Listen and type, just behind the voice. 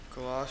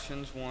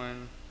Colossians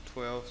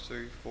 1:12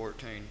 through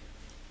 14.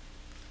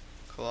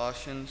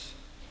 Colossians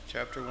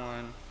chapter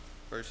 1,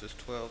 verses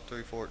 12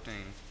 through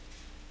 14.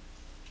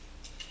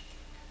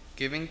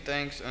 Giving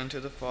thanks unto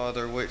the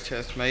Father, which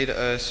hath made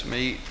us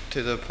meet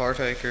to the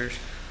partakers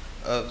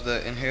of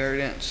the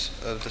inheritance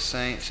of the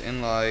saints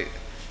in light,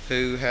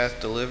 who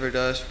hath delivered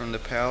us from the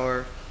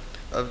power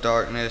of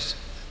darkness,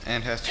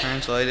 and hath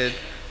translated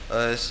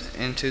us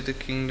into the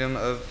kingdom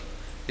of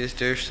his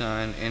dear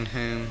Son, in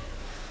whom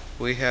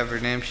we have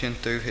redemption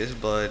through his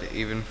blood,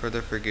 even for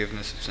the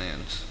forgiveness of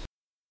sins.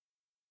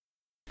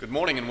 Good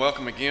morning and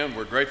welcome again.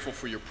 We're grateful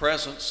for your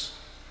presence.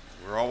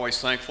 We're always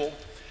thankful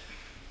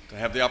to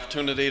have the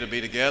opportunity to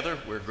be together.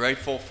 We're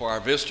grateful for our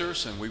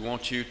visitors, and we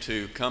want you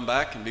to come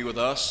back and be with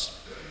us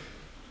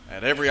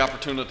at every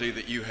opportunity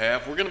that you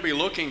have. We're going to be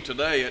looking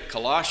today at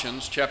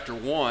Colossians chapter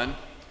 1.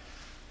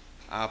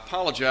 I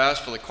apologize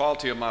for the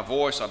quality of my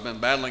voice. I've been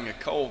battling a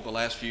cold the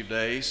last few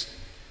days.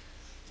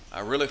 I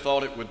really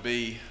thought it would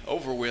be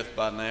over with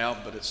by now,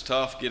 but it's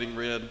tough getting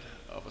rid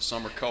of a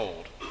summer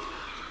cold.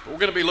 But we're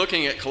going to be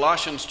looking at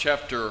Colossians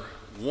chapter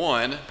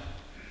 1,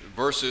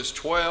 verses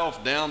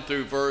 12 down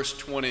through verse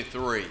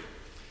 23.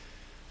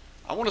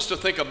 I want us to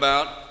think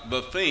about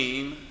the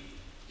theme,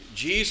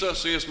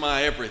 Jesus is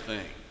my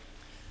everything.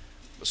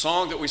 The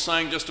song that we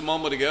sang just a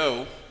moment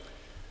ago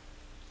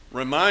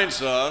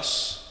reminds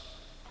us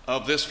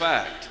of this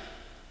fact,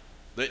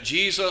 that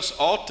Jesus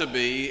ought to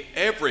be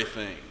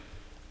everything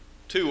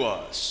to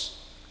us.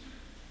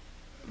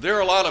 There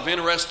are a lot of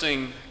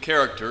interesting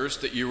characters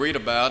that you read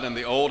about in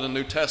the Old and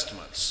New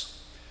Testaments.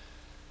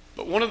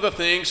 But one of the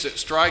things that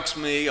strikes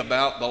me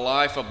about the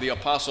life of the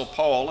Apostle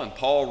Paul, and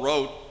Paul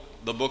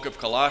wrote the book of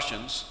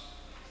Colossians,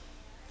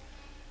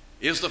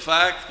 is the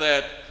fact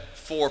that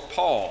for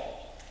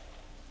Paul,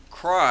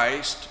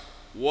 Christ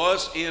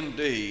was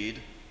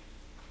indeed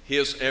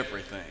his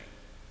everything.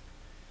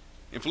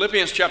 In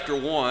Philippians chapter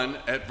 1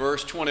 at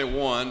verse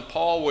 21,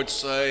 Paul would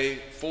say,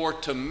 "For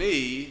to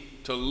me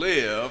to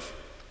live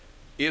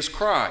is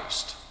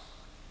Christ."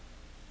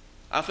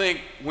 I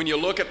think when you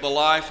look at the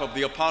life of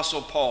the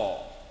Apostle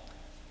Paul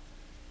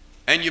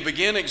and you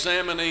begin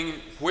examining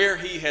where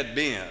he had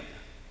been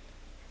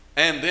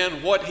and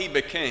then what he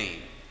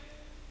became,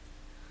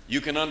 you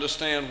can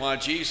understand why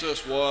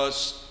Jesus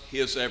was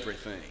his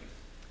everything.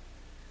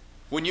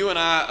 When you and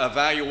I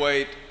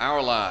evaluate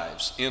our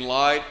lives in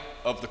light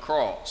of the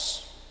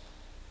cross,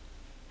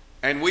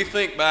 and we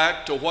think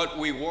back to what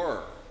we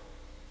were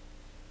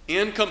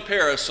in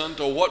comparison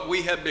to what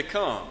we have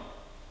become,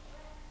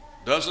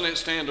 doesn't it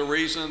stand to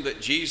reason that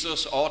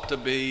Jesus ought to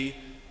be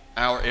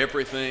our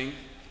everything?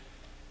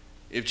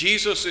 If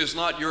Jesus is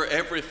not your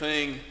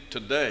everything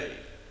today,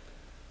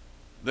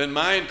 then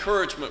my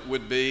encouragement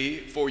would be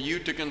for you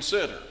to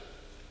consider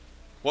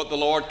what the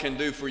Lord can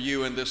do for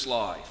you in this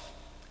life.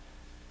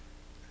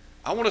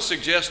 I want to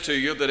suggest to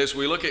you that as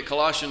we look at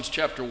Colossians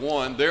chapter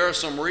 1, there are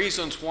some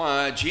reasons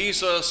why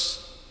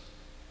Jesus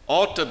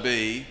ought to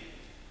be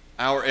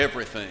our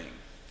everything.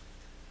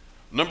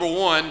 Number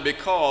one,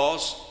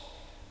 because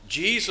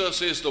Jesus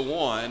is the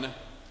one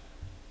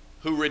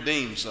who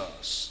redeems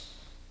us.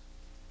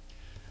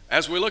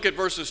 As we look at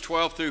verses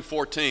 12 through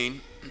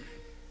 14,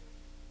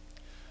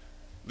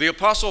 the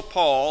Apostle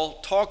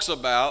Paul talks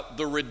about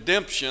the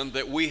redemption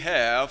that we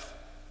have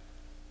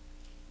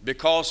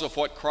because of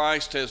what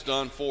Christ has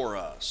done for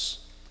us.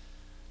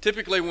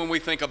 Typically, when we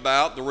think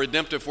about the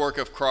redemptive work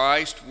of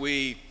Christ,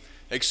 we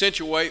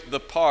accentuate the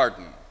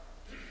pardon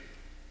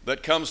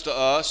that comes to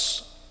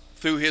us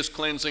through his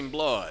cleansing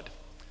blood.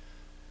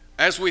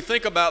 As we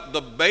think about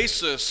the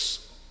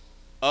basis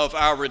of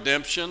our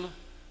redemption,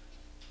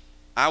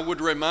 I would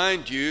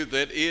remind you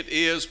that it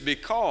is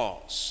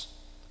because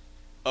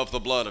of the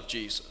blood of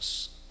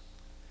Jesus.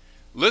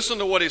 Listen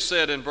to what he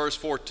said in verse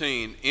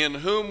 14, "In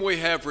whom we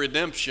have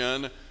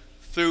redemption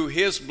through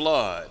his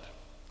blood,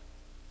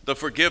 the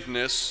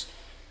forgiveness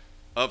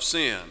of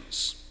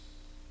sins."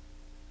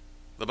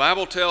 The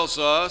Bible tells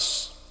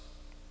us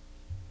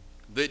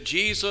that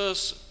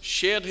Jesus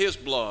shed his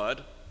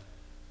blood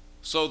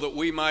so that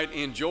we might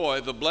enjoy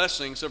the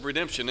blessings of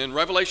redemption. In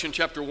Revelation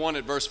chapter 1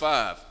 at verse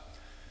 5,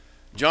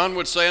 John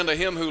would say, "Unto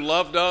him who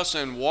loved us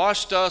and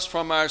washed us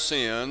from our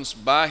sins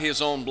by his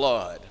own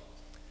blood."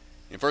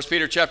 In 1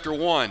 Peter chapter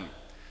 1,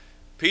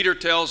 Peter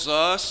tells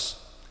us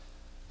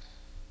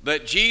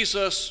that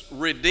Jesus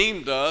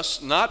redeemed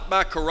us not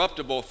by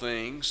corruptible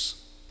things,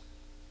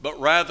 but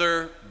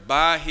rather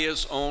by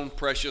his own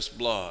precious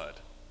blood,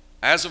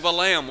 as of a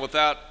lamb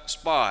without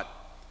spot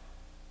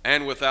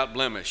and without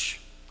blemish.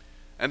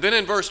 And then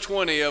in verse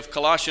 20 of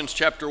Colossians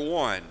chapter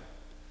 1,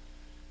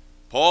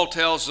 Paul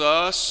tells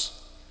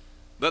us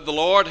that the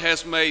Lord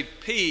has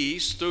made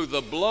peace through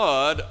the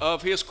blood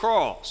of his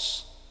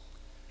cross.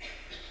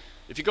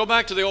 If you go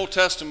back to the Old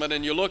Testament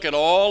and you look at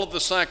all of the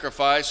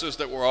sacrifices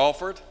that were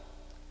offered,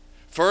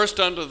 first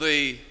under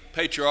the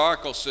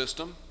patriarchal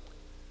system,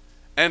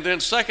 and then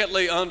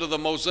secondly under the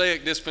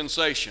Mosaic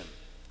dispensation,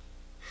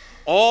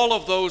 all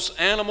of those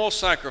animal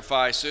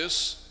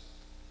sacrifices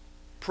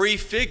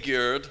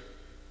prefigured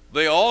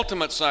the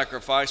ultimate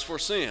sacrifice for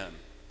sin.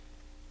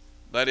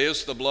 That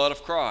is the blood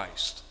of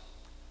Christ.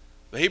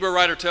 The Hebrew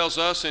writer tells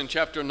us in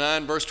chapter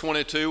 9, verse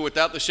 22,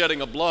 without the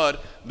shedding of blood,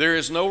 there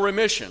is no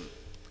remission.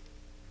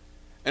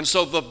 And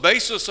so the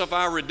basis of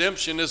our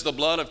redemption is the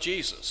blood of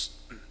Jesus.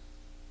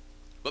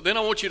 But then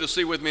I want you to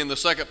see with me in the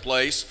second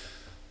place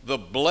the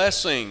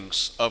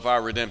blessings of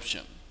our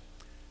redemption.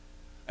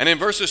 And in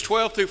verses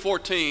 12 through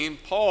 14,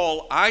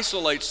 Paul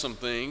isolates some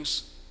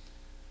things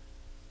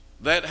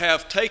that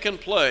have taken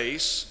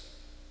place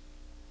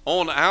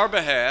on our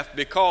behalf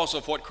because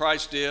of what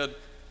Christ did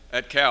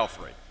at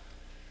Calvary.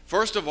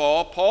 First of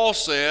all, Paul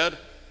said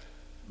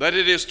that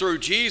it is through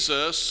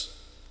Jesus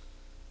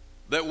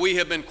that we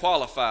have been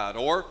qualified,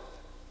 or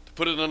to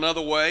put it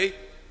another way,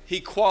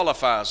 he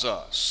qualifies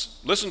us.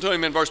 Listen to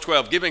him in verse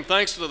 12, giving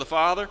thanks to the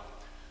Father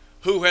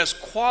who has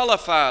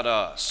qualified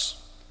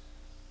us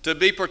to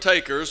be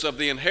partakers of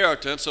the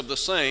inheritance of the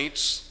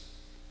saints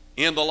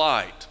in the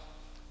light.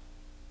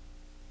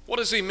 What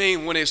does he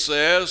mean when he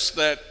says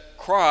that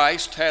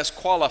Christ has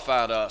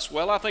qualified us?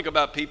 Well, I think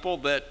about people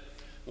that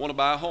want to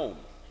buy a home.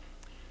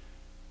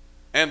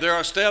 And there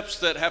are steps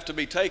that have to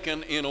be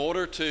taken in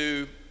order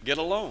to get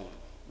a loan.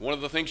 One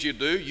of the things you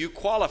do, you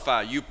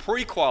qualify, you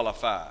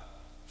pre-qualify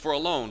for a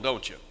loan,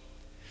 don't you?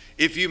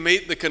 If you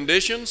meet the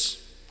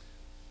conditions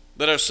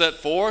that are set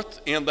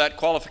forth in that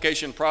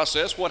qualification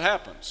process, what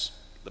happens?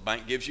 The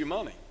bank gives you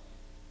money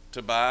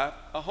to buy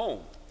a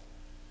home.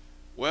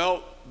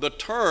 Well, the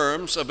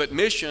terms of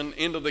admission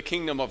into the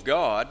kingdom of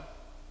God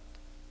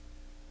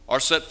are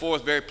set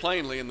forth very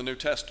plainly in the New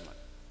Testament.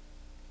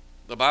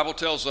 The Bible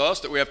tells us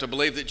that we have to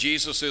believe that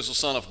Jesus is the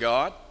Son of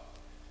God,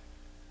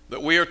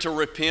 that we are to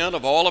repent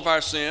of all of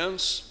our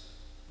sins,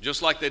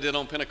 just like they did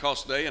on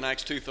Pentecost Day in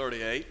Acts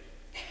 2:38.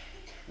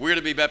 We're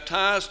to be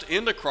baptized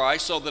into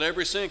Christ so that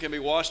every sin can be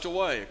washed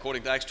away,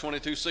 according to Acts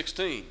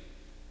 22:16.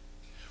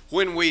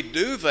 When we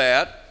do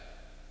that,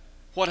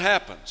 what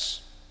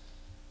happens?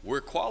 We're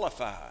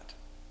qualified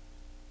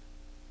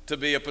to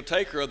be a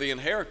partaker of the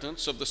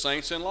inheritance of the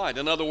saints in light.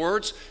 In other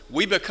words,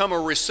 we become a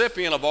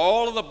recipient of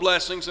all of the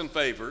blessings and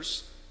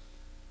favors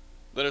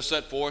that are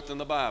set forth in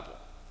the Bible.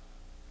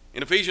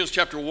 In Ephesians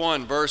chapter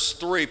 1, verse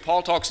 3,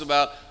 Paul talks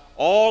about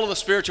all of the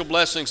spiritual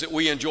blessings that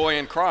we enjoy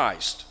in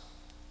Christ.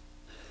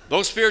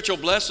 Those spiritual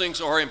blessings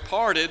are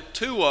imparted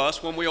to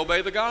us when we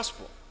obey the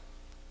gospel.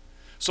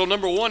 So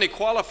number one, he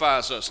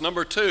qualifies us.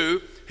 Number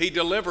two, he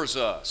delivers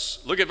us.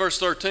 Look at verse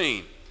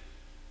 13.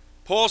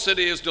 Paul said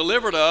he has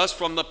delivered us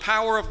from the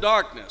power of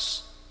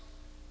darkness.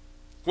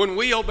 When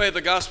we obey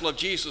the gospel of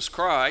Jesus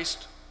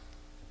Christ,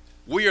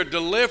 we are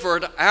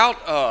delivered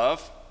out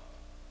of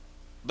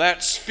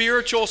that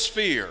spiritual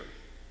sphere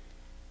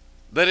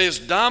that is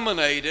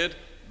dominated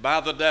by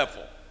the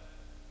devil.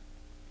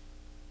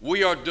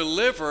 We are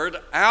delivered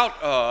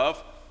out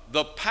of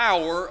the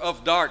power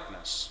of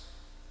darkness.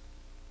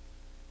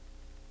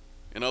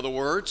 In other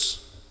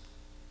words,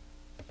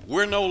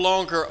 we're no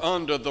longer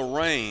under the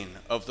reign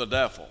of the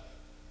devil.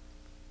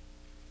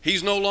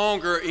 He's no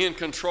longer in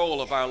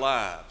control of our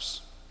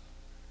lives.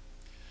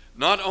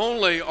 Not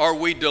only are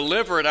we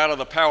delivered out of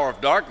the power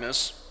of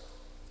darkness,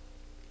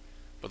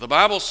 but the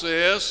Bible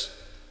says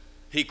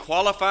he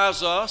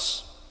qualifies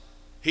us,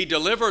 he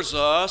delivers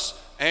us,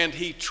 and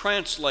he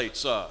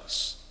translates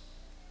us.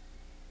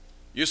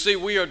 You see,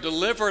 we are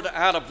delivered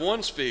out of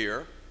one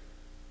sphere,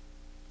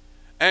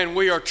 and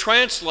we are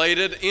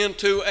translated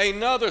into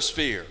another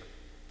sphere.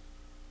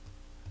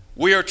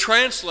 We are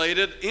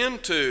translated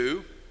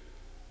into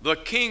the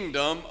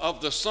kingdom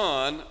of the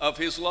Son of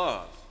his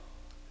love.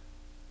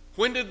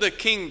 When did the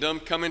kingdom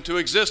come into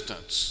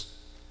existence?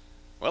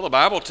 Well, the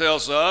Bible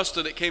tells us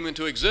that it came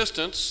into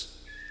existence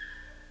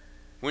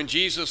when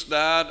Jesus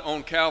died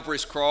on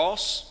Calvary's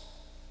cross.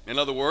 In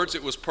other words,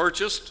 it was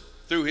purchased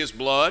through his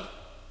blood.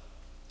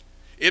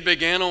 It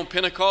began on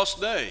Pentecost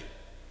Day,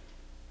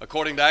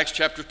 according to Acts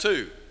chapter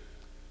 2.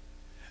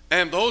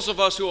 And those of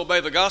us who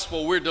obey the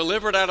gospel, we're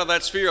delivered out of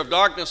that sphere of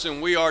darkness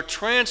and we are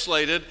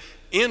translated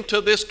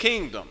into this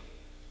kingdom.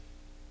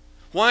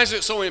 Why is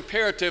it so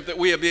imperative that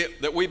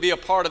we be a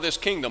part of this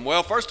kingdom?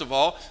 Well, first of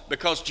all,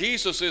 because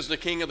Jesus is the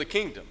king of the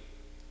kingdom.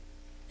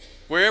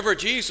 Wherever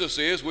Jesus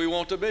is, we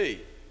want to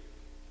be.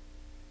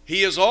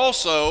 He is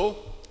also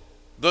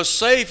the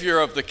Savior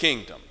of the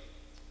kingdom.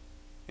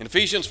 In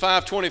Ephesians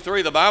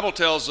 5:23, the Bible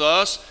tells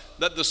us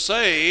that the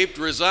saved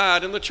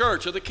reside in the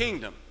church of the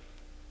kingdom.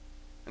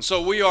 And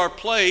so we are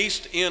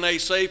placed in a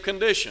saved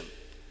condition.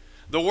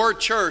 The word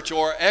church,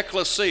 or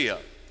ecclesia,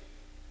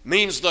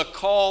 means the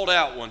called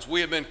out ones.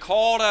 We have been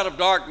called out of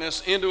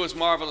darkness into his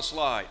marvelous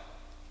light.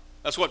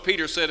 That's what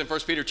Peter said in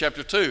 1 Peter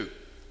chapter 2.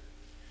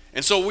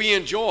 And so we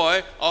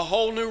enjoy a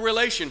whole new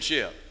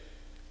relationship.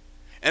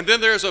 And then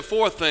there's a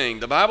fourth thing.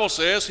 The Bible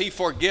says he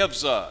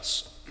forgives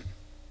us.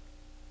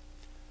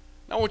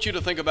 Now I want you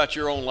to think about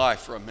your own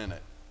life for a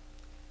minute.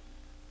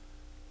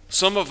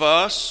 Some of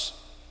us,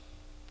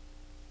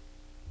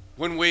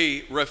 when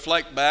we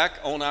reflect back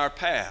on our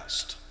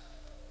past,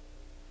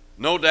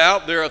 no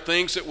doubt there are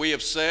things that we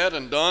have said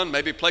and done,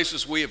 maybe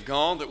places we have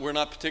gone that we're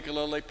not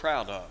particularly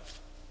proud of.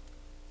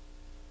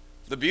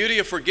 The beauty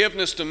of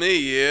forgiveness to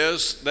me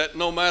is that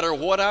no matter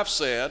what I've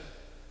said,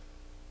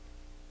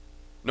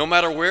 no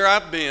matter where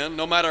I've been,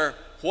 no matter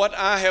what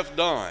I have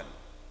done,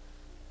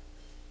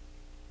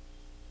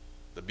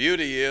 the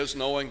beauty is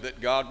knowing that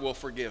God will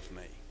forgive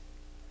me.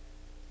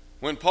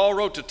 When Paul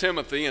wrote to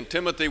Timothy, and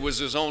Timothy was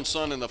his own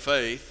son in the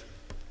faith,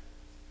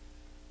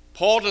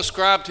 Paul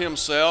described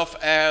himself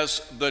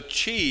as the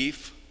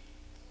chief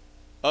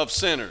of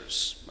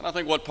sinners. And I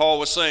think what Paul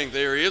was saying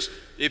there is,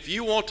 if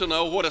you want to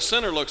know what a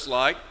sinner looks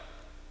like,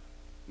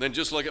 then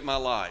just look at my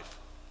life.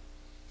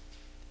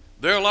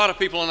 There are a lot of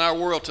people in our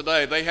world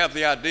today, they have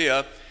the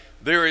idea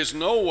there is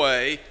no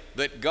way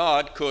that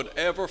God could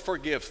ever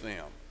forgive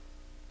them.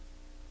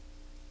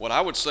 What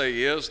I would say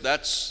is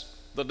that's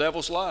the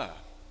devil's lie.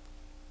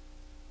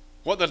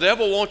 What the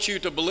devil wants you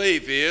to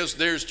believe is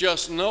there's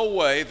just no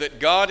way that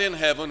God in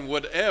heaven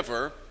would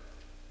ever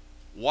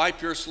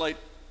wipe your slate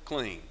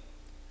clean.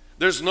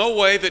 There's no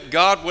way that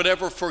God would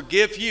ever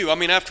forgive you. I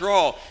mean, after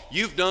all,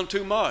 you've done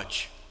too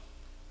much.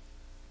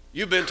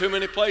 You've been too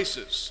many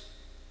places.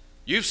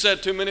 You've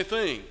said too many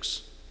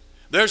things.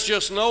 There's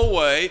just no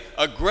way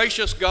a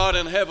gracious God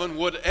in heaven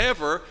would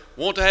ever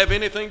want to have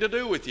anything to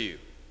do with you.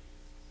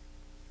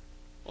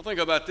 Well, think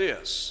about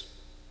this.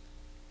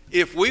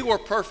 If we were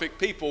perfect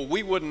people,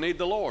 we wouldn't need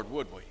the Lord,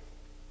 would we?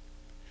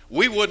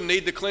 We wouldn't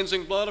need the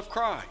cleansing blood of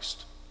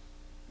Christ.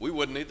 We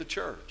wouldn't need the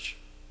church.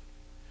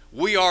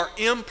 We are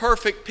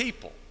imperfect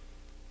people.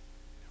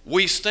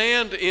 We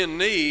stand in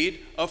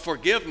need of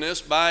forgiveness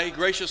by a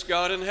gracious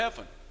God in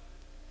heaven.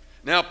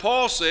 Now,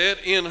 Paul said,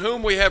 in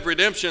whom we have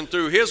redemption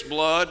through his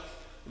blood,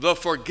 the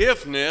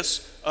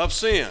forgiveness of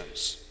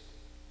sins.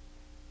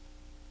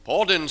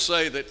 Paul didn't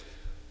say that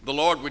the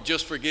Lord would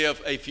just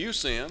forgive a few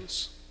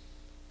sins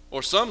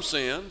or some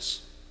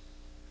sins.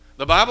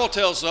 The Bible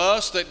tells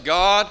us that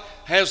God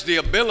has the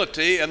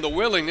ability and the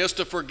willingness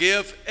to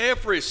forgive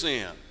every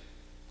sin.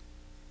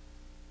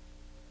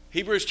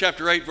 Hebrews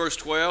chapter 8, verse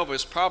 12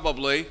 is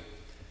probably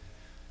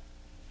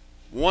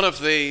one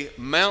of the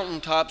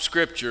mountaintop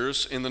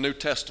scriptures in the New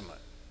Testament.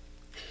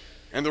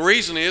 And the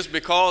reason is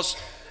because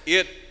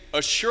it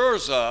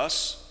assures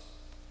us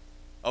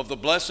of the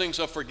blessings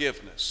of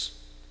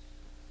forgiveness.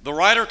 The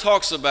writer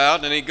talks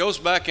about, and he goes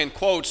back and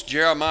quotes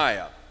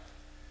Jeremiah.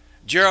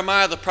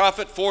 Jeremiah the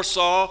prophet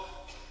foresaw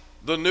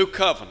the new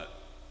covenant.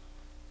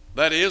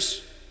 That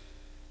is,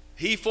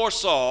 he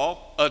foresaw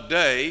a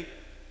day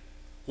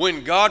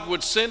when God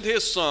would send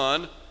his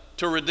Son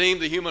to redeem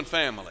the human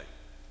family.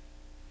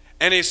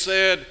 And he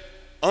said,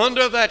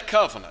 under that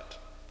covenant,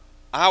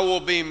 I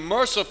will be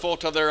merciful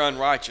to their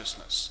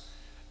unrighteousness,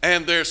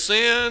 and their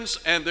sins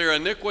and their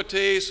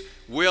iniquities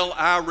will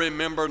I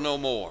remember no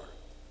more.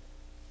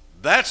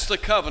 That's the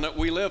covenant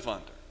we live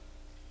under.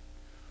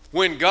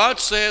 When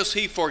God says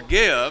he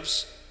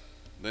forgives,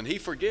 then he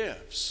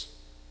forgives.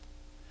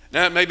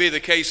 Now, it may be the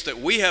case that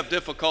we have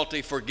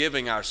difficulty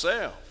forgiving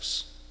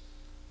ourselves.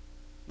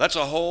 That's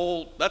a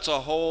whole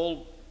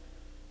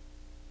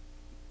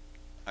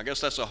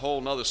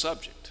nother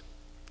subject.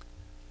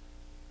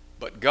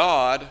 But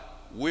God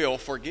will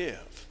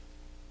forgive.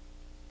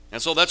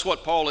 And so that's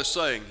what Paul is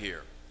saying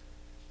here.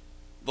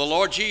 The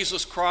Lord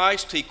Jesus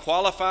Christ, he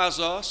qualifies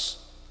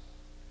us,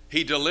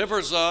 he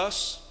delivers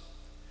us,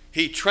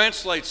 he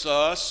translates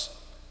us,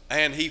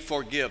 and he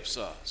forgives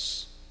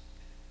us.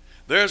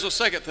 There's a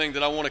second thing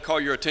that I want to call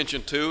your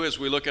attention to as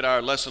we look at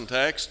our lesson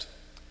text.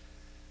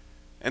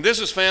 And this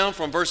is found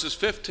from verses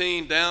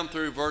 15 down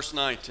through verse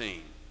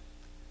 19.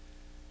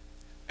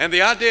 And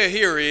the idea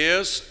here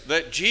is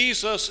that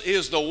Jesus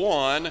is the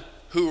one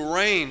who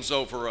reigns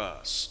over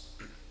us.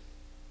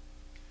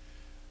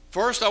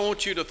 First, I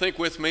want you to think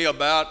with me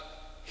about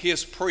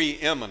his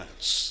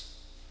preeminence.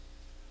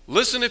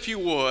 Listen, if you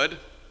would,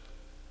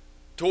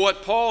 to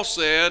what Paul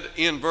said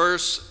in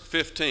verse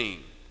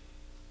 15.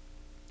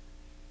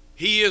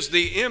 He is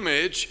the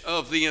image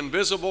of the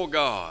invisible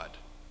God,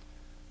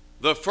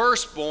 the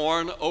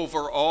firstborn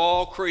over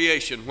all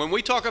creation. When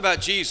we talk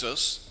about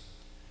Jesus,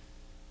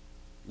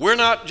 we're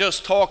not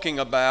just talking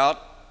about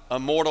a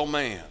mortal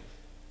man.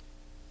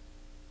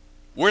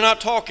 We're not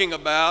talking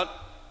about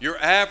your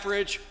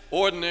average,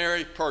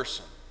 ordinary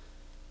person.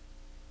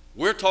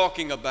 We're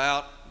talking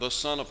about the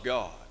Son of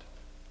God.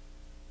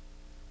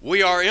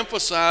 We are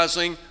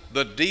emphasizing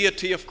the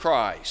deity of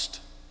Christ.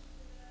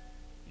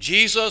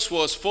 Jesus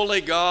was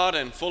fully God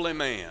and fully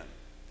man.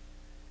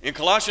 In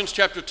Colossians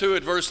chapter 2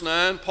 at verse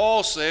 9,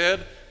 Paul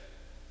said,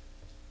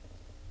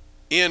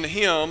 in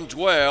him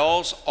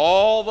dwells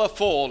all the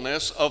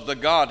fullness of the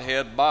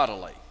Godhead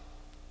bodily.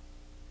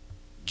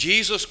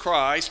 Jesus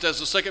Christ, as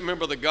the second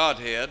member of the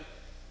Godhead,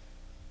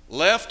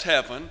 left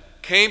heaven,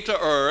 came to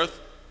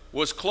earth,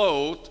 was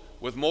clothed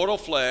with mortal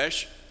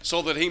flesh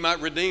so that he might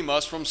redeem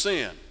us from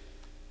sin.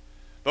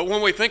 But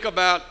when we think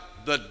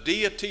about the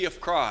deity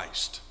of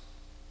Christ,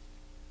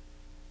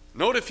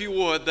 note, if you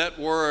would, that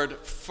word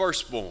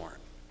firstborn.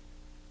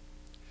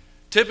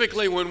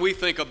 Typically, when we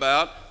think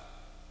about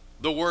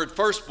the word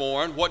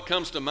firstborn, what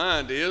comes to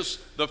mind is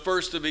the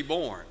first to be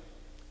born.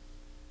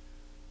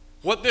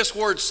 What this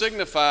word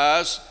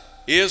signifies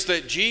is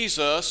that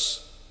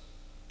Jesus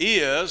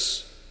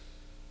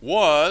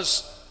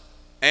was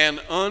an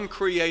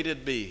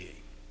uncreated being.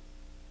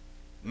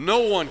 No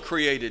one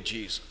created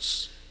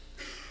Jesus.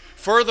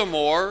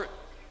 Furthermore,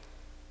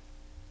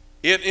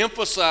 it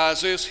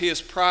emphasizes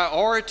his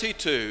priority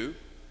to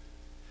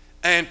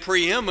and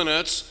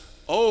preeminence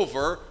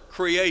over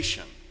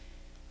creation.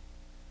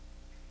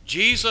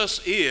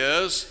 Jesus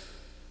is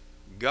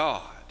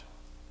God.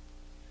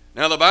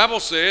 Now the Bible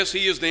says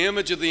he is the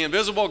image of the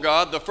invisible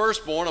God, the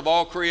firstborn of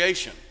all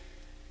creation.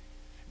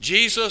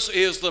 Jesus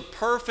is the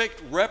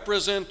perfect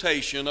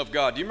representation of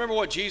God. Do you remember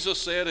what Jesus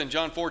said in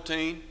John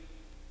 14?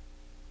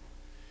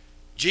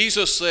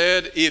 Jesus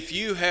said, "If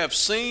you have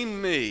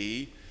seen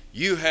me,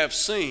 you have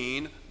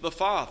seen the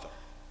Father."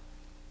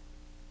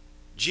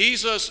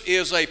 Jesus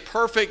is a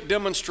perfect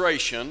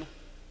demonstration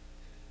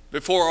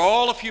before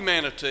all of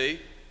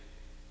humanity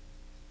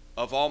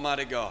of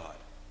Almighty God.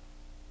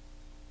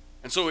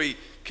 And so he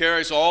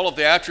carries all of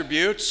the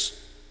attributes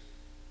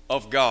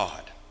of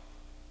God.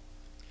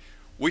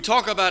 We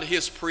talk about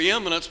his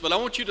preeminence, but I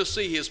want you to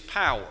see his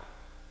power,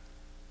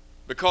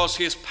 because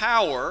his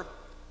power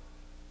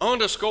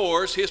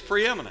underscores his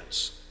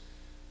preeminence.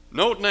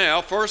 Note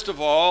now, first of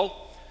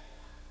all,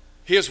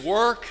 his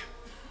work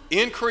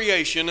in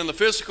creation, in the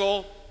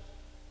physical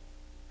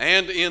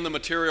and in the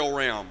material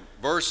realm.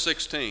 Verse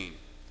 16,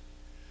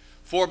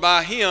 "For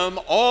by him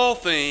all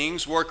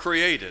things were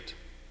created,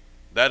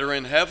 that are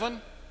in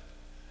heaven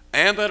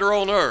and that are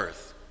on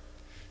earth,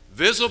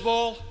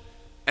 visible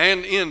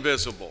and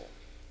invisible,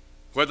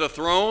 whether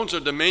thrones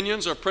or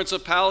dominions or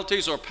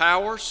principalities or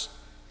powers.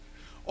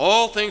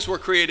 All things were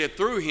created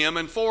through him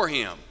and for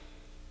him.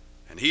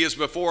 And he is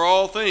before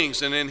all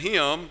things, and in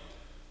him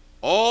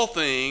all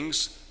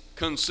things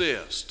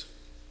consist."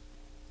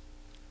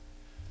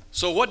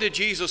 So what did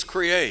Jesus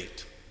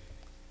create?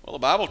 Well, the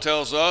Bible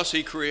tells us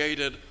he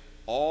created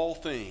all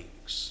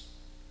things.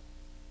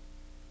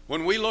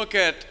 When we look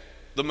at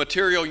the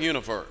material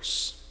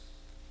universe,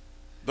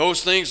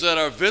 those things that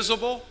are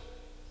visible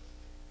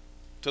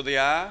to the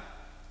eye,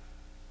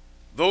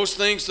 those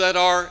things that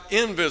are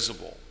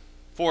invisible,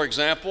 for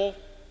example,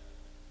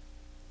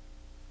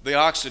 the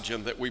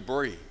oxygen that we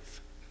breathe.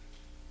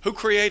 Who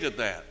created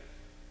that?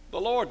 The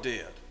Lord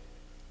did.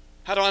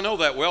 How do I know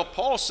that? Well,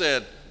 Paul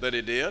said that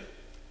he did.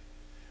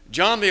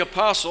 John the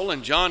Apostle,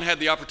 and John had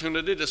the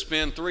opportunity to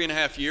spend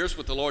 3.5 years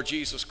with the Lord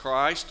Jesus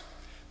Christ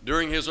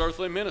during his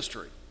earthly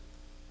ministry.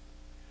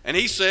 And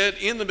he said,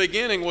 "In the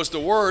beginning was the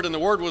Word, and the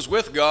Word was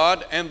with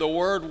God, and the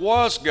Word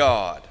was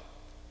God.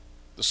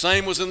 The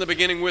same was in the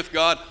beginning with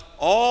God.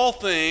 All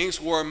things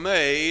were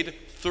made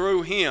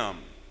through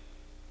him,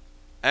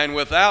 and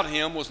without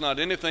him was not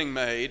anything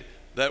made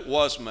that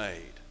was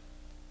made."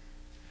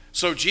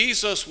 So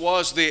Jesus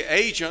was the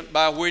agent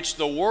by which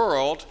the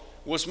world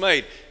was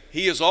made.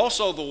 He is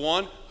also the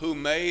one who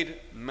made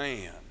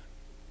man.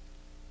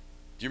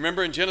 Do you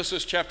remember in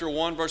Genesis chapter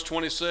 1, verse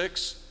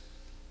 26?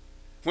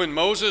 When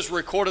Moses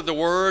recorded the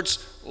words,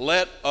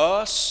 "Let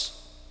us,"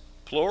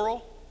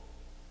 plural,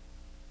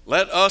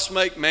 "let us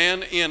make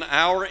man in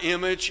our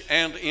image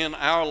and in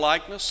our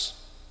likeness."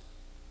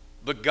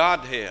 The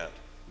Godhead,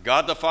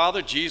 God the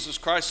Father, Jesus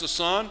Christ the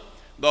Son,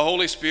 the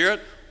Holy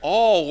Spirit,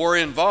 all were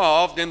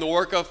involved in the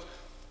work of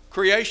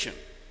creation.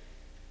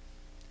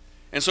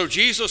 And so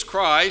Jesus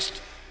Christ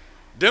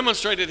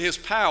demonstrated his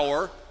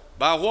power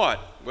by what?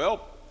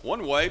 Well,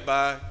 one way,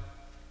 by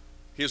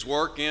his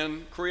work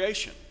in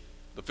creation.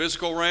 The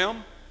physical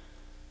realm,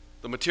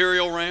 the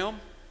material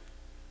realm.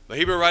 The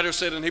Hebrew writer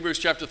said in Hebrews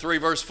chapter 3,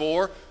 verse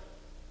 4,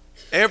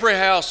 "Every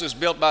house is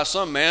built by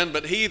some man,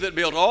 but he that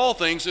built all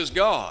things is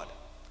God."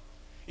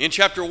 In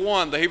chapter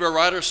 1, the Hebrew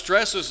writer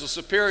stresses the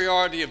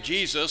superiority of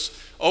Jesus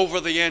over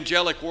the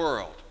angelic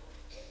world.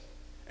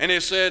 And he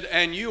said,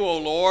 "And you, O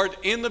Lord,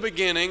 in the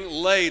beginning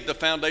laid the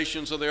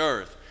foundations of the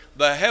earth.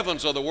 The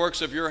heavens are the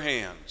works of your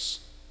hands."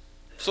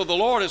 So the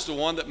Lord is the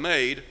one that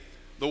made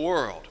the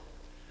world.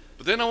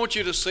 But then I want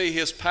you to see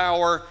his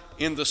power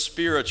in the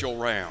spiritual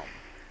realm.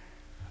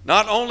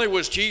 Not only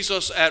was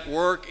Jesus at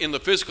work in the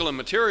physical and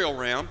material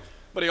realm,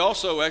 but he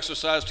also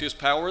exercised his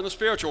power in the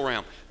spiritual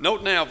realm.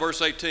 Note now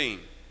verse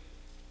 18.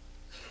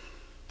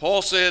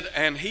 Paul said,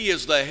 "And he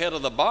is the head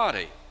of the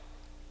body,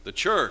 the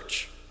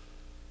church,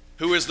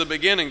 who is the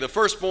beginning, the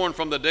firstborn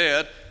from the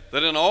dead,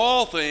 that in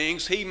all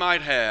things he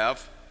might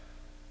have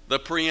the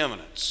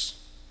preeminence."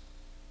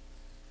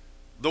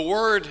 The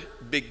word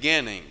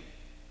 "beginning"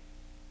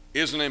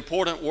 is an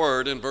important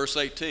word in verse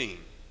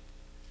 18.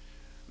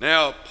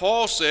 Now,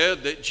 Paul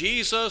said that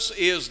Jesus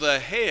is the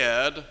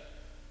head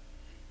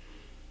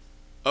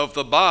of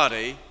the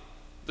body,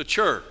 the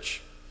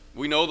church.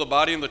 We know the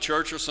body and the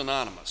church are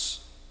synonymous.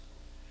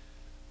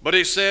 But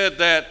he said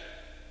that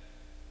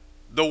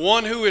the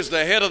one who is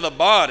the head of the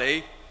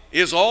body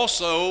is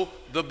also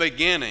the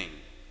beginning.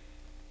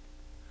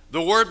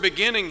 The word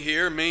 "beginning"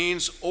 here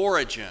means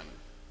origin,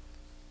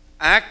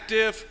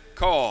 active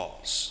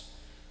cause,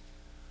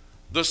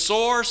 the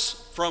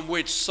source from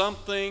which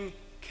something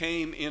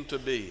came into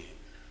being.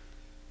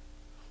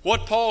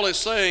 What Paul is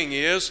saying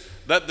is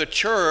that the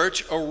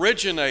church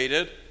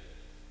originated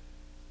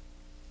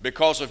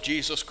because of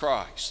Jesus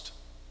Christ,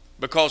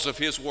 because of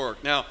his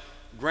work. Now,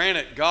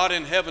 granted, God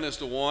in heaven is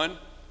the one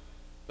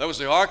that was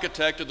the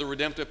architect of the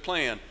redemptive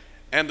plan,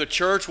 and the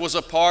church was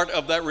a part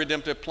of that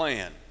redemptive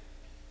plan.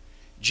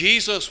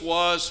 Jesus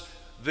was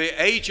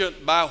the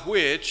agent by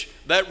which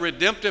that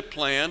redemptive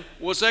plan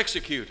was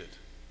executed.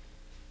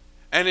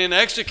 And in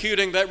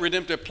executing that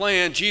redemptive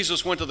plan,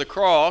 Jesus went to the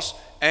cross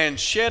and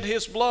shed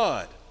his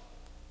blood.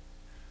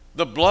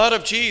 The blood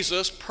of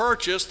Jesus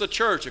purchased the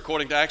church,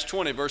 according to Acts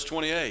 20, verse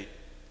 28.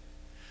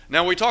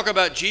 Now, we talk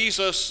about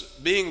Jesus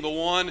being the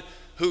one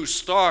who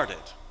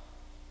started,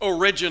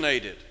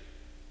 originated,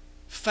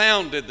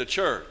 founded the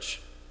church.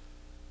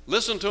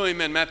 Listen to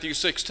him in Matthew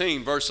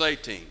 16, verse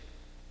 18.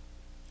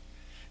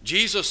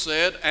 Jesus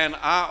said, "And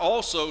I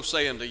also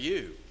say unto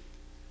you,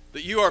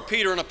 that you are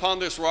Peter, and upon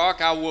this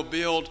rock I will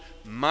build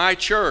my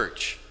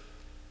church,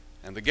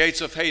 and the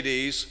gates of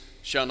Hades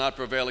shall not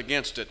prevail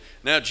against it."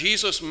 Now,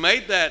 Jesus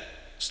made that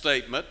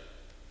statement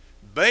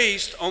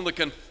based on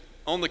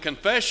the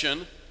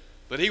confession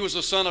that he was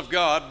the Son of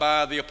God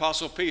by the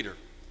Apostle Peter.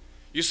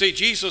 You see,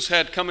 Jesus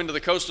had come into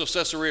the coast of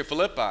Caesarea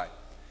Philippi.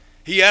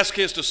 He asked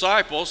his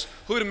disciples,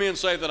 "Who do men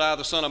say that I,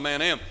 the Son of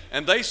Man, am?"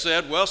 And they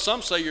said, "Well,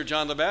 some say you're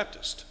John the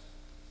Baptist,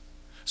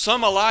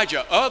 some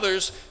Elijah,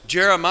 others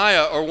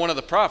Jeremiah or one of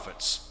the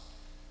prophets."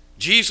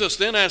 Jesus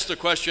then asked the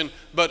question,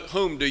 "But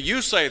whom do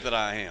you say that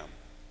I am?"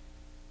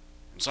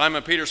 And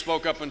Simon Peter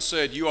spoke up and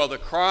said, "You are the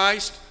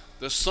Christ,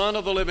 the Son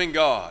of the living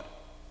God."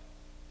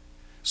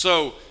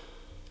 So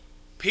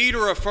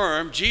Peter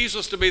affirmed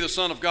Jesus to be the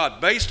Son of God.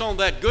 Based on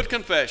that good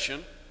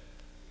confession,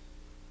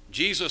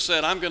 Jesus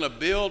said, "I'm going to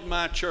build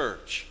my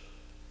church,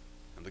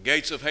 and the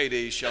gates of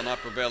Hades shall not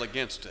prevail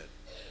against it."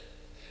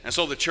 And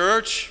so the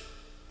church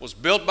was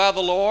built by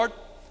the Lord,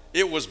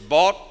 it was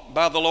bought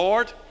by the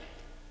Lord,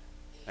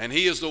 and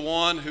he is the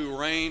one who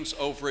reigns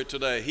over it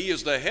today. He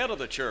is the head of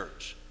the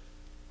church.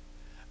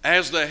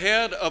 As the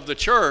head of the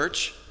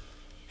church,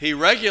 he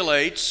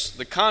regulates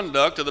the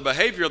conduct or the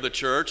behavior of the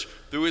church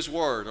through his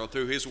word or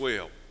through his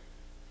will.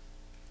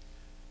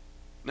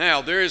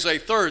 Now, there is a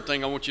third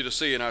thing I want you to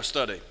see in our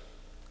study,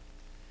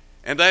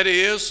 and that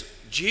is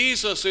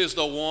Jesus is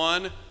the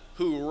one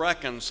who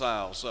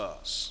reconciles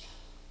us.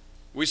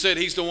 We said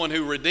he's the one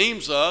who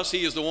redeems us.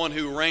 He is the one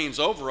who reigns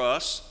over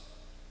us,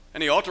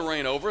 and he ought to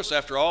reign over us.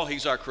 After all,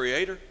 he's our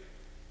creator.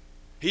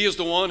 He is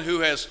the one who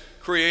has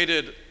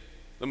created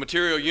the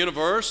material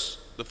universe,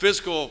 the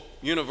physical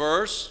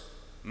universe,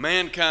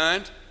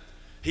 mankind.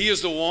 He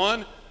is the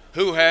one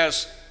who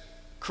has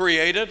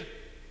created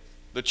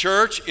the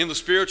church in the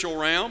spiritual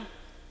realm.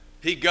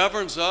 He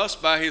governs us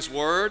by his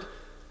word,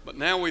 but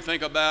now we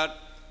think about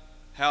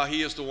how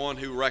he is the one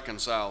who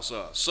reconciles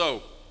us.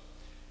 So,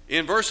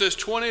 in verses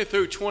 20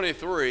 through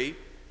 23,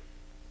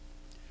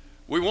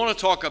 we want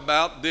to talk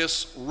about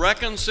this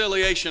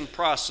reconciliation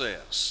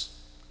process.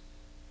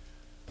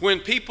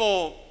 When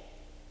people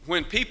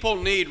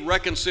need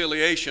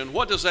reconciliation,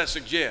 what does that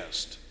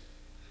suggest?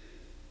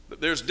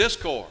 That there's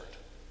discord.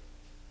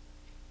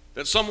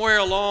 That somewhere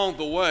along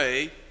the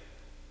way,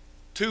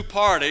 two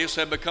parties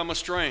have become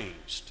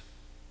estranged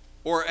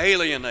or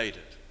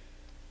alienated.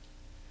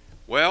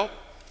 Well,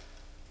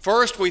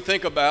 first we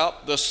think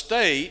about the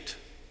state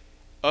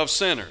of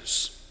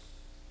sinners.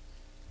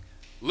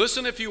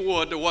 Listen, if you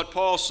would, to what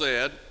Paul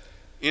said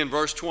in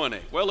verse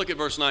 20. Well, look at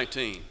verse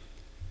 19.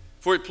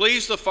 "For it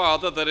pleased the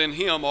Father that in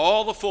him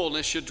all the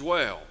fullness should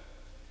dwell,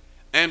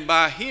 and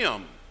by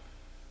him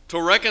to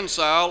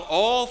reconcile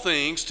all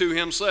things to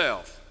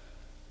himself,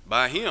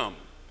 by him,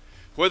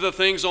 whether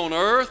things on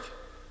earth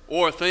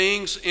or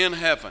things in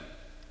heaven,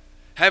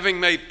 having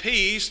made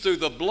peace through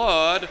the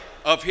blood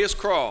of his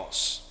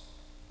cross."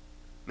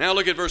 Now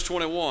look at verse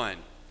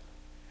 21.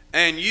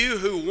 "And you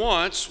who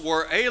once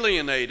were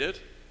alienated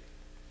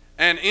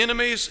and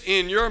enemies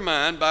in your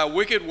mind by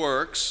wicked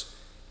works,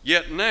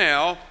 yet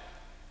now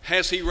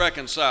has he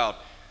reconciled."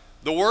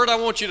 The word I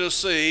want you to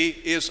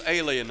see is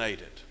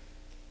alienated.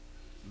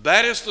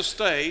 That is the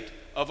state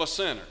of a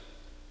sinner.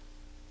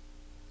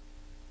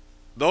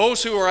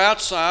 Those who are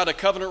outside a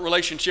covenant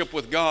relationship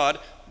with God,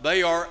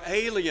 they are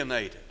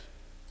alienated.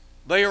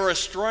 They are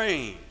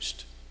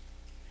estranged.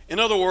 In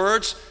other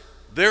words,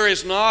 there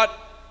is not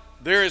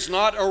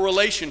a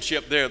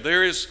relationship there.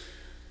 There is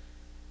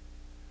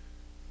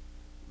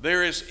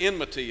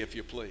enmity, if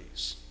you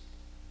please.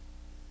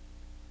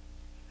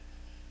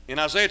 In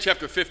Isaiah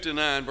chapter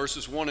 59,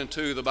 verses 1 and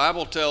 2, the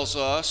Bible tells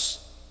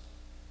us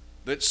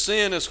that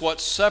sin is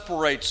what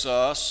separates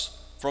us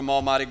from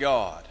Almighty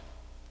God.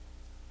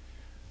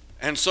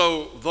 And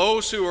so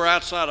those who are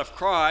outside of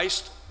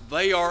Christ,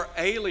 they are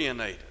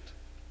alienated.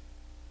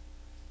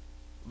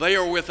 They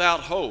are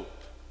without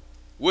hope,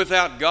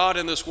 without God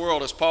in this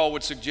world, as Paul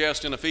would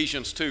suggest in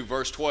Ephesians 2,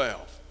 verse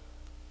 12.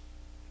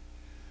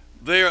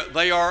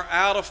 They are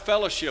out of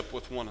fellowship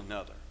with one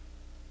another.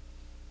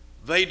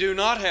 They do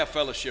not have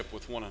fellowship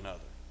with one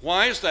another.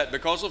 Why is that?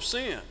 Because of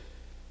sin.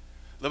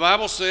 The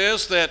Bible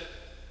says that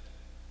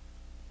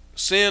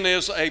Sin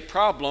is a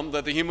problem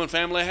that the human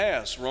family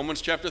has.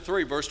 Romans chapter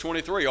 3, verse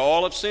 23,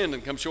 all have sinned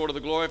and come short of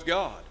the glory of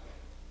God.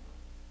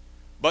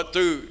 But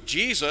through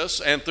Jesus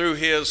and through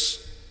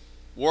his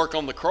work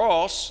on the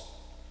cross,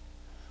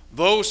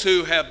 those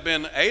who have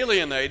been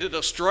alienated,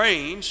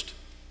 estranged,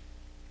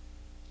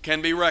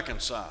 can be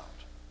reconciled.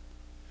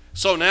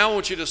 So now I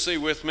want you to see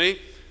with me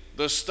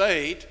the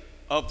state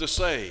of the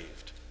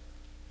saved.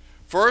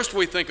 First,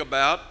 we think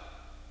about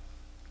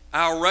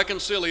our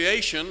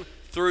reconciliation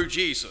through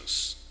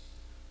Jesus.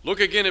 Look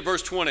again at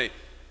verse 20.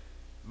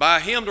 By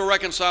him to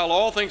reconcile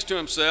all things to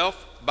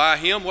himself, by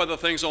him, whether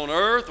things on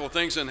earth or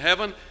things in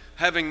heaven,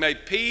 having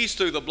made peace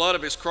through the blood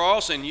of his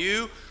cross, and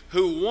you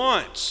who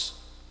once,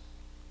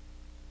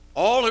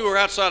 all who are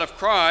outside of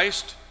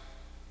Christ,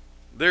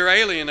 they're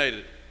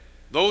alienated.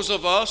 Those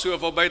of us who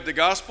have obeyed the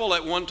gospel,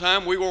 at one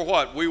time we were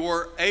what? We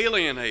were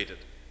alienated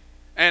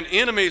and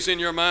enemies in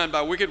your mind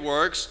by wicked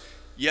works,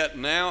 yet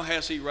now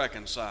has he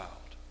reconciled.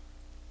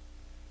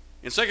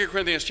 In 2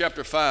 Corinthians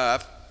chapter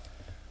 5,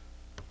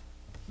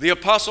 the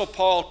Apostle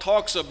Paul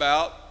talks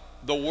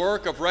about the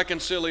work of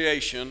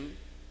reconciliation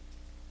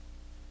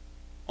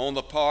on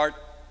the part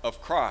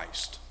of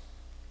Christ.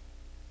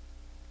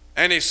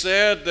 And he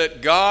said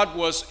that God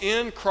was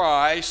in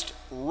Christ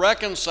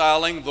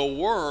reconciling the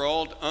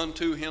world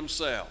unto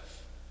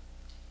himself.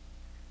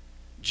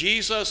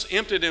 Jesus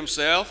emptied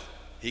himself.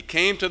 He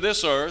came to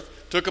this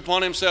earth, took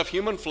upon himself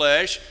human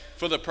flesh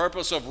for the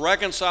purpose of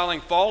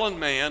reconciling fallen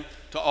man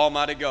to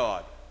Almighty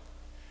God.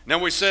 Now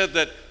we said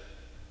that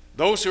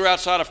those who are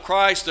outside of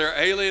Christ, they're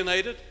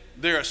alienated,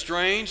 they're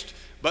estranged,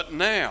 but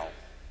now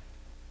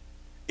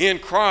in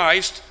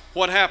Christ,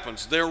 what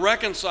happens? They're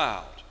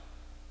reconciled.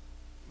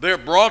 They're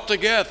brought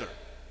together.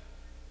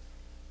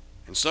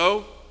 And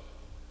so,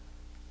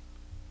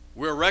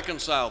 we're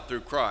reconciled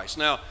through Christ.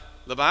 Now,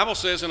 the Bible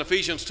says in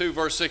Ephesians 2,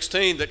 verse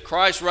 16, that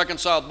Christ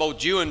reconciled both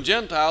Jew and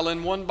Gentile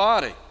in one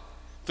body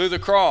through the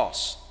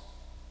cross.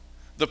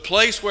 The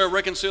place where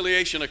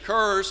reconciliation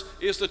occurs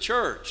is the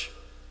church.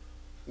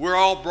 We're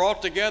all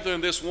brought together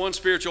in this one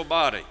spiritual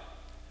body.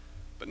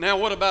 But now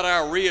what about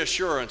our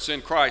reassurance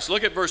in Christ?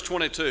 Look at verse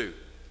 22.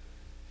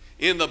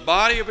 In the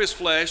body of his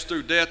flesh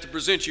through death to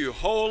present you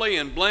holy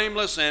and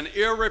blameless and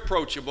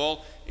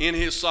irreproachable in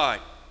his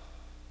sight.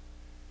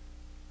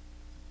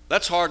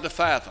 That's hard to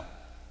fathom,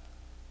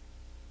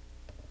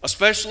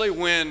 especially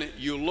when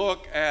you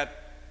look at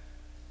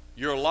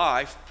your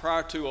life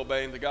prior to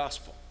obeying the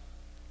gospel.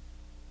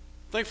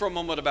 Think for a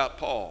moment about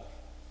Paul.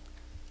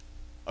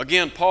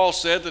 Again, Paul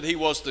said that he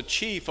was the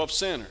chief of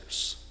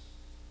sinners.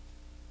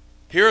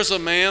 Here's a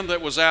man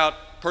that was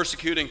out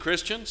persecuting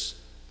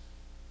Christians.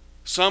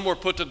 Some were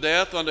put to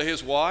death under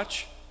his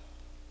watch.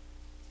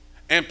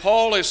 And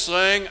Paul is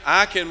saying,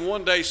 I can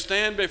one day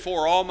stand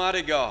before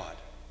Almighty God.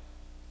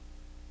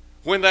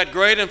 When that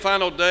great and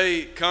final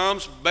day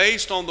comes,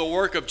 based on the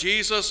work of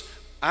Jesus,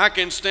 I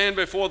can stand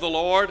before the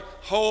Lord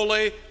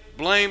holy,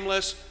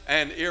 blameless,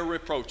 and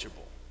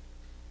irreproachable.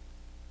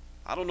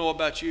 I don't know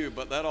about you,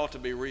 but that ought to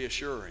be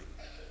reassuring.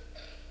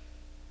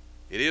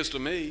 It is to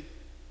me.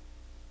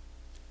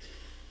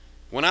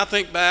 When I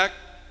think back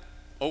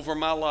over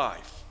my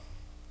life,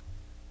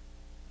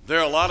 there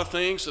are a lot of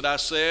things that I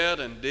said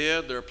and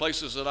did. There are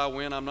places that I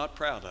went I'm not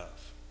proud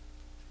of.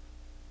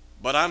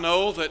 But I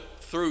know that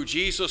through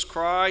Jesus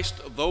Christ,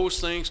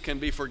 those things can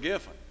be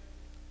forgiven.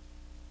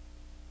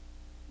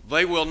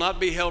 They will not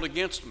be held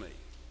against me.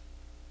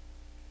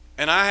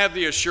 And I have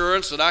the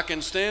assurance that I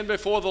can stand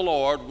before the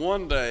Lord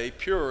one day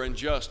pure and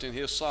just in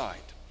his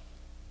sight.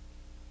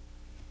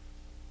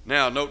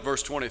 Now, note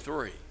verse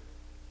 23.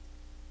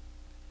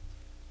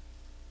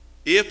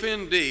 If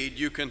indeed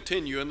you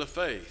continue in the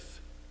faith,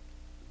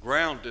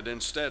 grounded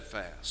and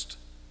steadfast,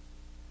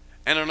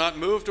 and are not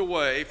moved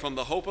away from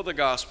the hope of the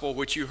gospel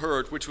which you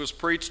heard, which was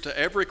preached to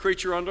every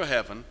creature under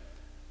heaven,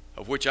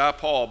 of which I,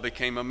 Paul,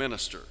 became a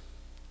minister.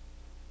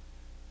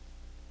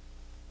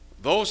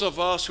 Those of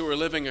us who are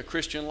living a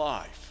Christian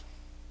life,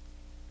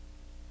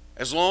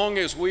 as long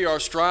as we are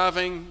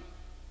striving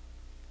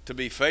to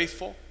be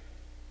faithful,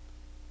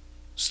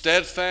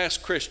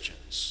 steadfast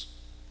Christians,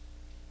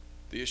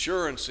 the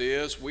assurance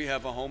is we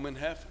have a home in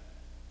heaven.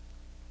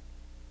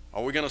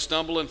 Are we going to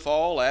stumble and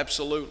fall?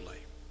 Absolutely.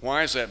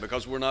 Why is that?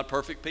 Because we're not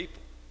perfect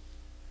people.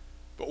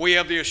 But we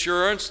have the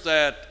assurance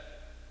that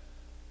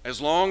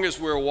as long as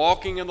we're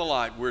walking in the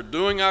light, we're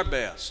doing our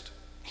best,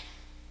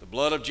 the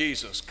blood of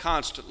Jesus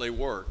constantly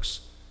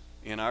works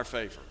in our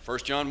favor. 1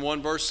 John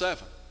 1 verse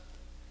 7.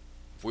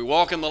 If we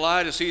walk in the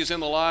light as he is in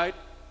the light,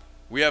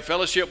 we have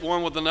fellowship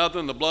one with another,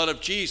 and the blood of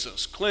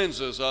Jesus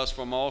cleanses us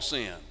from all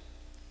sin.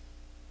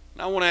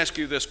 Now I want to ask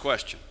you this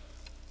question.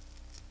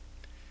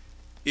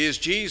 Is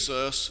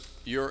Jesus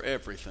your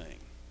everything?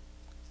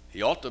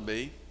 He ought to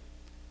be.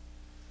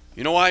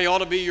 You know why he ought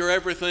to be your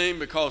everything?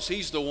 Because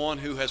he's the one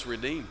who has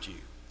redeemed you.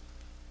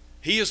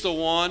 He is the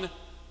one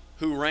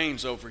who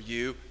reigns over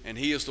you, and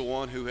he is the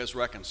one who has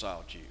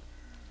reconciled you.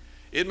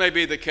 It may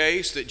be the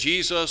case that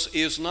Jesus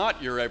is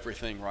not your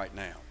everything right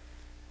now.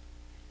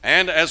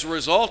 And as a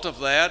result of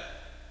that,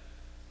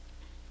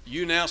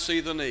 you now see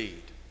the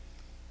need.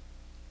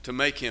 to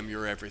make him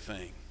your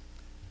everything.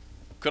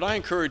 Could I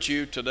encourage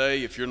you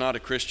today, if you're not a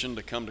Christian,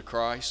 to come to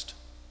Christ?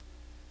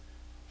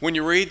 When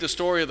you read the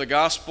story of the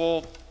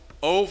gospel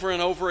over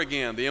and over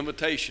again, the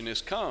invitation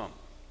is come.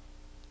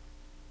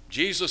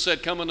 Jesus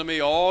said, "Come unto me,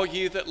 all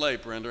ye that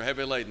labor and are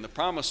heavy laden." The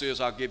promise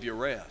is, I'll give you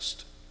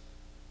rest.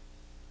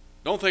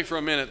 Don't think for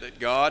a minute that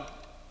God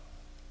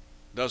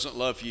doesn't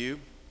love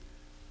you.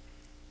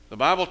 The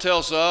Bible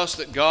tells us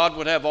that God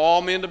would have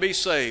all men to be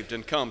saved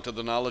and come to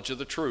the knowledge of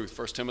the truth.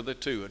 1 Timothy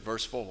 2 at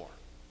verse 4.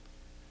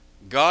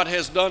 God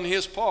has done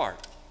his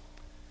part.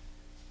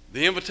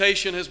 The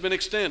invitation has been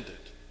extended.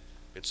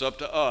 It's up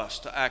to us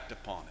to act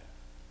upon it.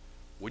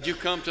 Would you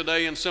come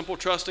today in simple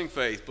trusting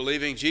faith,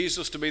 believing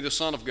Jesus to be the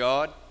Son of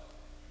God,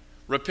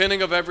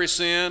 repenting of every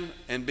sin,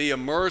 and be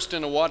immersed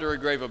in a watery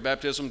grave of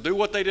baptism? Do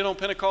what they did on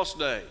Pentecost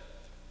Day.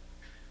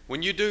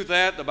 When you do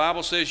that, the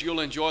Bible says you'll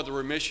enjoy the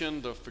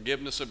remission, the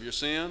forgiveness of your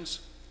sins.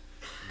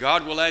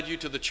 God will add you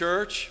to the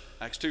church,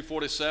 Acts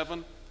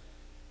 2:47,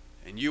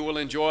 and you will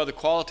enjoy the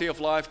quality of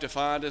life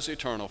defined as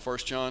eternal,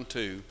 1 John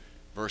 2,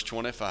 verse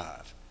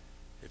 25.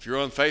 If you're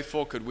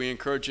unfaithful, could we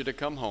encourage you to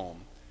come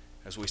home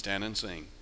as we stand and sing?